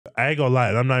I ain't gonna lie,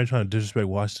 and I'm not even trying to disrespect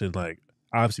Washington, like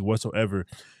obviously whatsoever.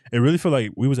 It really felt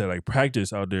like we was at like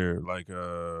practice out there, like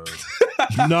no,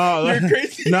 like, You're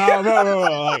crazy. no,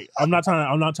 like I'm not trying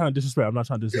to disrespect. I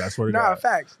swear to God.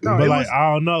 Facts. No, but like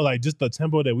I don't know, like just the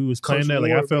tempo that we was playing at,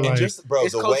 like I feel like just bro,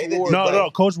 the way that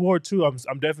no, Coach Ward too.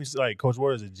 I'm definitely like Coach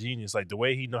Ward is a genius. Like the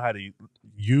way he know how to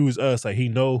use us, like he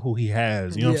know who he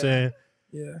has. You know what I'm saying?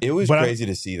 Yeah, it was crazy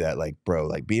to see that, like, bro,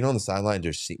 like being on the sideline,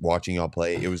 just watching y'all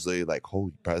play. It was literally like,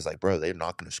 holy, bro, I was like, bro, they're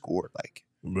not gonna score. Like,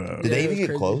 bro. did they even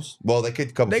get close? Well, they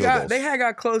could come. They had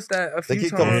got close that a few times. They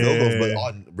could come field goals, but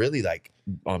on really like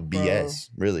on BS,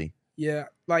 really. Yeah,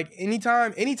 like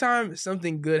anytime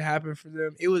something good happened for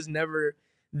them, it was never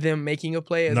them making a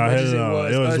play as much as it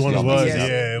was. It was one of us. BS.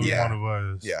 Yeah, it was one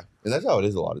of us. Yeah, and that's how it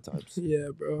is a lot of times. Yeah,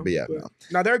 bro. But yeah,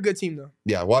 no, they're a good team though.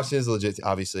 Yeah, Washington's legit.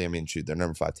 Obviously, I mean, shoot, they're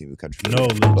number 5 team in the country. No,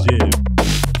 legit.